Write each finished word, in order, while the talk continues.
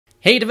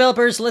Hey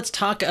developers, let's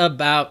talk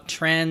about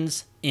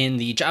trends in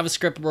the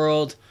JavaScript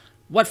world.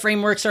 What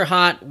frameworks are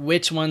hot,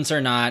 which ones are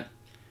not.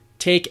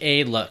 Take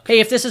a look. Hey,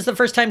 if this is the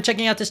first time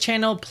checking out this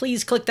channel,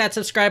 please click that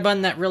subscribe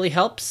button, that really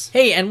helps.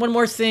 Hey, and one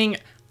more thing,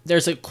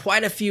 there's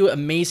quite a few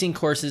amazing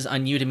courses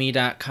on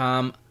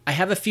udemy.com. I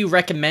have a few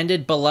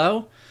recommended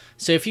below,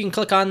 so if you can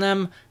click on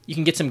them, you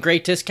can get some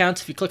great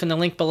discounts if you click on the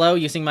link below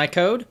using my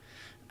code,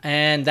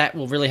 and that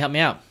will really help me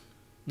out.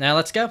 Now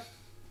let's go.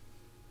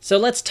 So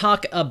let's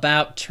talk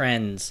about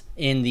trends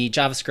in the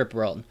JavaScript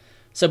world.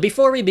 So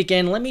before we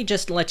begin, let me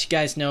just let you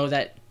guys know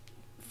that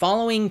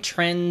following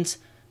trends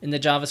in the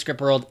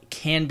JavaScript world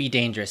can be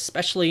dangerous,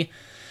 especially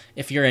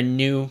if you're a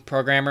new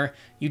programmer.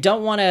 You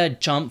don't want to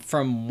jump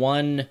from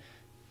one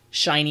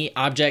shiny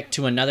object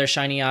to another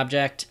shiny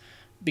object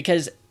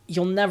because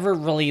you'll never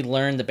really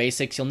learn the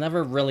basics. You'll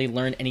never really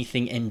learn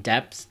anything in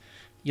depth.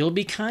 You'll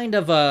kind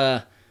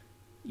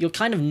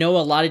of know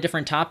a lot of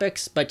different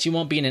topics, but you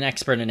won't be an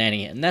expert in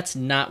any. And that's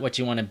not what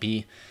you want to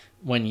be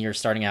when you're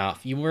starting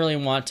off. You really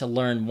want to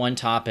learn one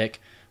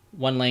topic,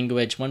 one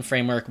language, one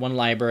framework, one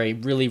library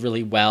really,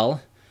 really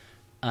well.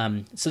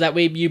 So that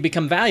way you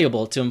become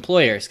valuable to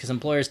employers, because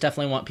employers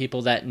definitely want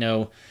people that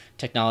know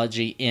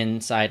technology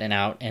inside and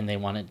out, and they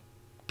want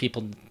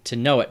people to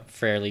know it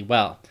fairly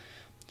well.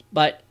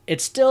 But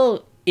it's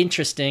still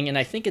interesting, and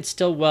I think it's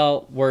still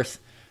well worth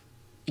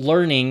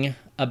learning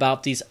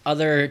about these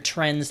other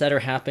trends that are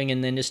happening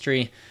in the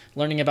industry,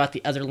 learning about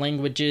the other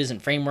languages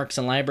and frameworks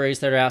and libraries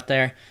that are out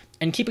there,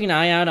 and keeping an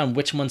eye out on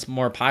which one's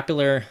more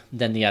popular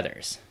than the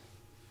others.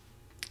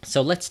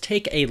 So let's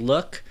take a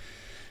look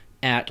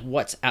at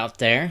what's out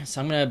there.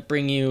 So I'm going to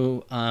bring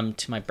you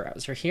to my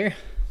browser here.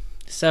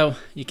 So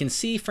you can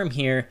see from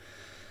here,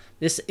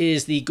 this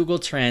is the Google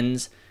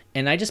Trends,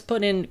 and I just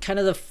put in kind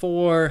of the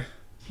 4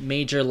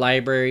 major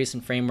libraries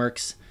and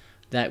frameworks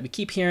that we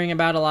keep hearing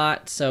about a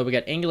lot. So we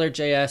got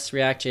AngularJS,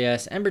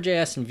 React.js,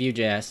 Ember.js, and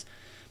Vue.js.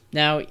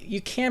 Now,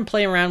 you can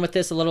play around with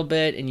this a little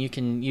bit, and you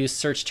can use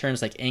search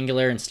terms like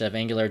Angular instead of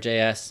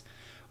AngularJS,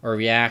 or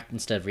React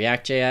instead of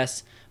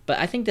React.js. But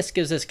I think this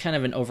gives us kind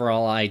of an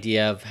overall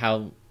idea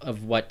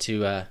of what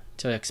to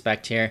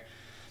expect here.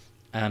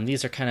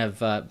 These are kind of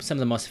some of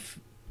the most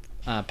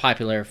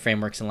popular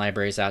frameworks and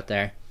libraries out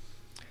there.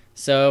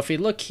 So if we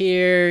look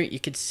here,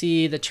 you could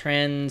see the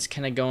trends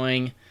kind of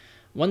going.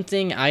 One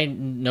thing I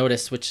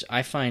noticed, which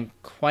I find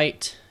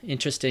quite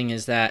interesting,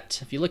 is that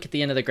if you look at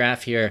the end of the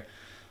graph here,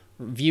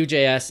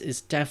 Vue.js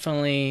is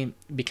definitely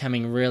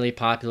becoming really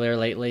popular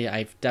lately.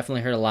 I've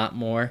definitely heard a lot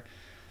more,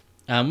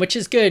 which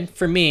is good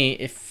for me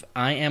if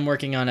I am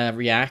working on a a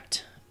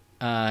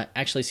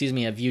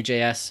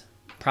Vue.js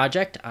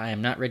project. I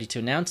am not ready to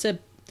announce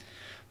it,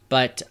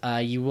 but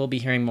you will be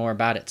hearing more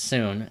about it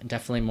soon,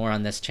 definitely more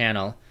on this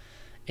channel.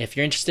 If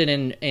you're interested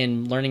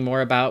in learning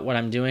more about what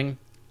I'm doing,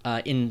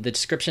 in the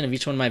description of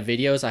each one of my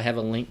videos, I have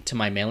a link to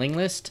my mailing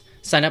list.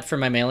 Sign up for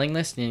my mailing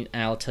list, and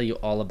I'll tell you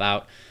all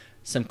about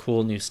some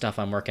cool new stuff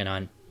I'm working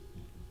on.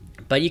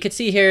 But you can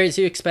see here, as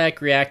you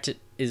expect, React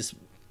is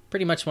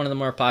pretty much one of the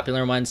more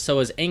popular ones. So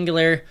is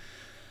Angular.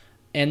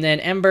 And then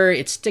Ember,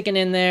 it's sticking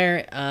in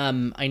there.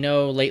 I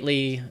know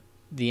lately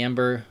the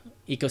Ember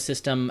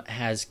ecosystem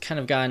has kind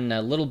of gotten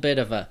a little bit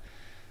of a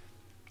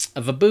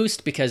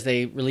boost because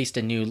they released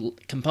a new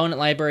component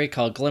library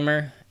called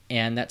Glimmer,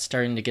 and that's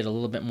starting to get a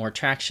little bit more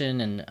traction,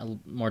 and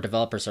more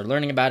developers are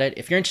learning about it.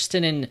 If you're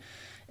interested in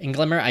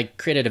Glimmer, I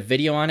created a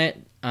video on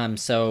it,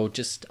 so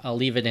I'll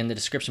leave it in the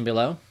description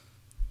below.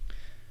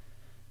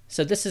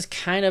 So this is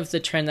kind of the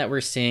trend that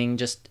we're seeing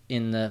just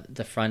in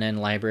the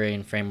front-end library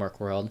and framework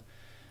world.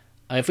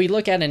 If we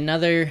look at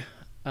another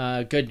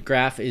good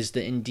graph, is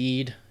the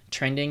Indeed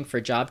trending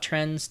for job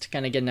trends, to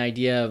kind of get an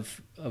idea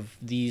of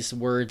these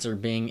words are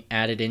being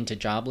added into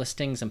job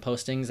listings and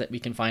postings that we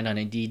can find on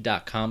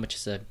Indeed.com, which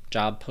is a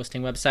job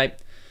posting website.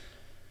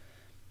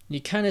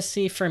 You kind of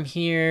see from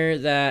here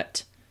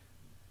that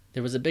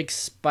there was a big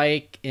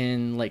spike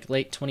in like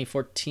late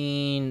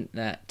 2014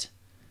 that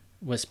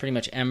was pretty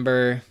much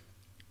Ember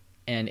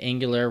and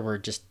Angular were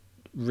just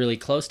really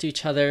close to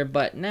each other,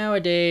 but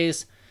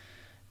nowadays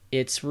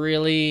it's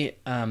really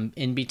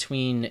in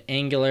between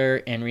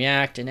Angular and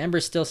React, and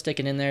Ember's still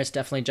sticking in there. There's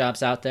definitely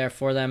jobs out there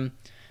for them.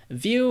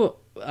 Vue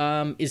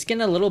is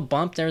getting a little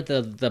bump there,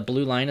 the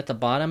blue line at the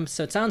bottom.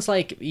 So it sounds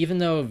like even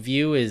though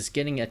Vue is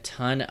getting a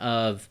ton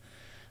of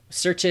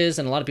searches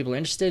and a lot of people are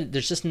interested,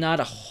 there's just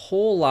not a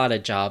whole lot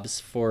of jobs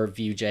for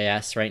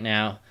Vue.js right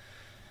now,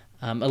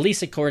 at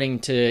least according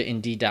to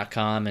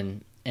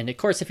Indeed.com. And of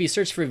course, if you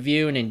search for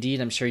Vue and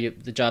Indeed, I'm sure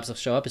the jobs will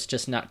show up. It's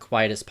just not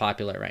quite as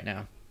popular right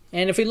now.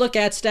 And if we look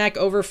at Stack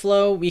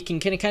Overflow, we can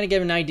kind of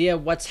get an idea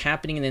of what's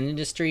happening in the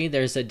industry.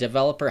 There's a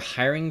developer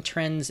hiring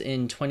trends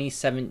in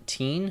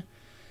 2017.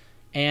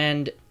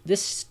 And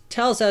this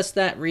tells us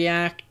that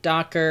React,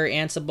 Docker,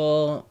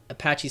 Ansible,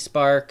 Apache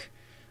Spark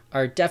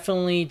are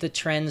definitely the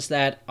trends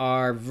that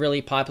are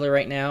really popular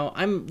right now.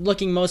 I'm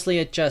looking mostly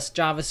at just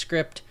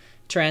JavaScript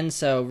trends.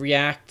 So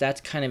React, that's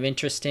kind of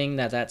interesting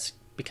that's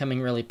becoming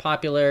really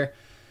popular.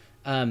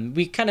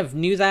 We kind of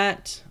knew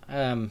that,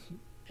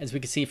 as we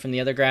can see from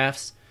the other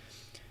graphs.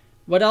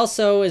 What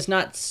also is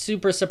not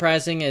super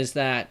surprising is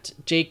that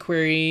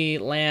jQuery,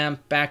 LAMP,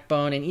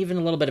 Backbone, and even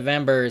a little bit of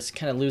Ember is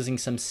kind of losing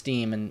some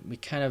steam, and we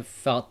kind of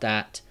felt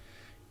that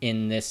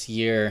in this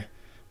year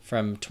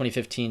from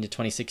 2015 to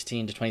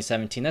 2016 to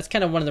 2017. That's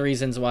kind of one of the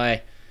reasons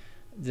why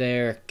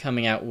they're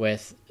coming out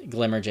with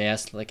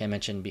Glimmer.js, like I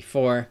mentioned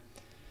before.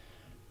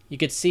 You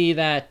could see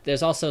that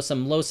there's also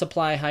some low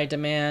supply, high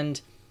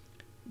demand.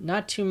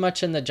 Not too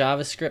much on the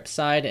JavaScript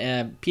side.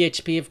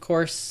 PHP, of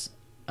course,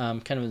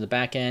 kind of the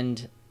back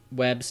end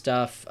web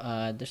stuff.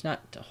 There's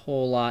not a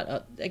whole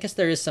lot. I guess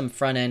there is some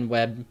front end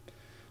web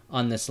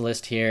on this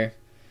list here.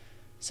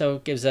 So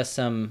it gives us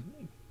some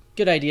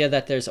good idea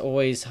that there's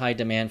always high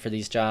demand for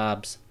these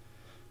jobs.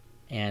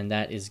 And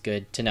that is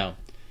good to know.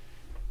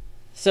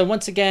 So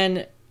once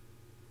again,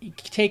 you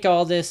take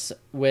all this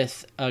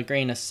with a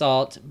grain of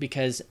salt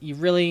because you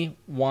really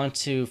want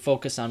to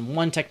focus on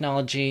one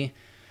technology,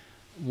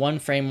 one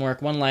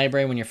framework, one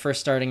library when you're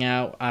first starting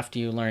out after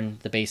you learn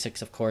the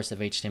basics, of course, of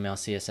HTML,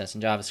 CSS,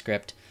 and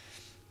JavaScript.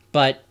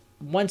 But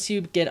once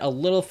you get a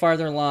little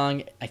farther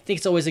along, I think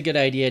it's always a good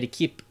idea to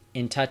keep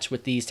in touch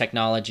with these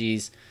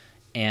technologies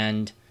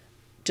and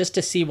just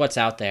to see what's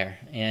out there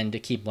and to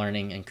keep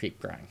learning and keep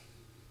growing.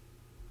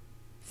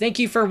 Thank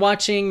you for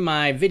watching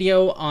my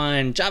video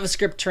on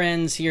JavaScript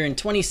trends here in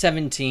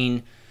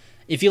 2017.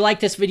 If you like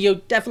this video,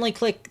 definitely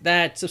click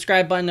that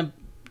subscribe button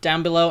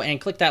down below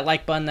and click that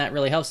like button. That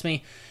really helps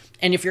me.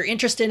 And if you're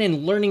interested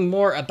in learning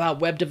more about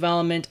web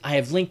development, I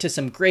have linked to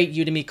some great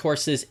Udemy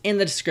courses in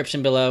the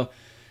description below.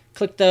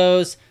 Click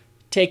those,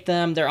 take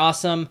them. They're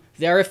awesome.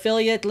 They're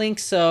affiliate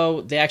links,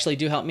 so they actually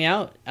do help me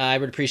out. I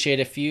would appreciate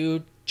if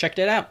you checked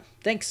it out.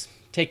 Thanks.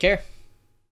 Take care.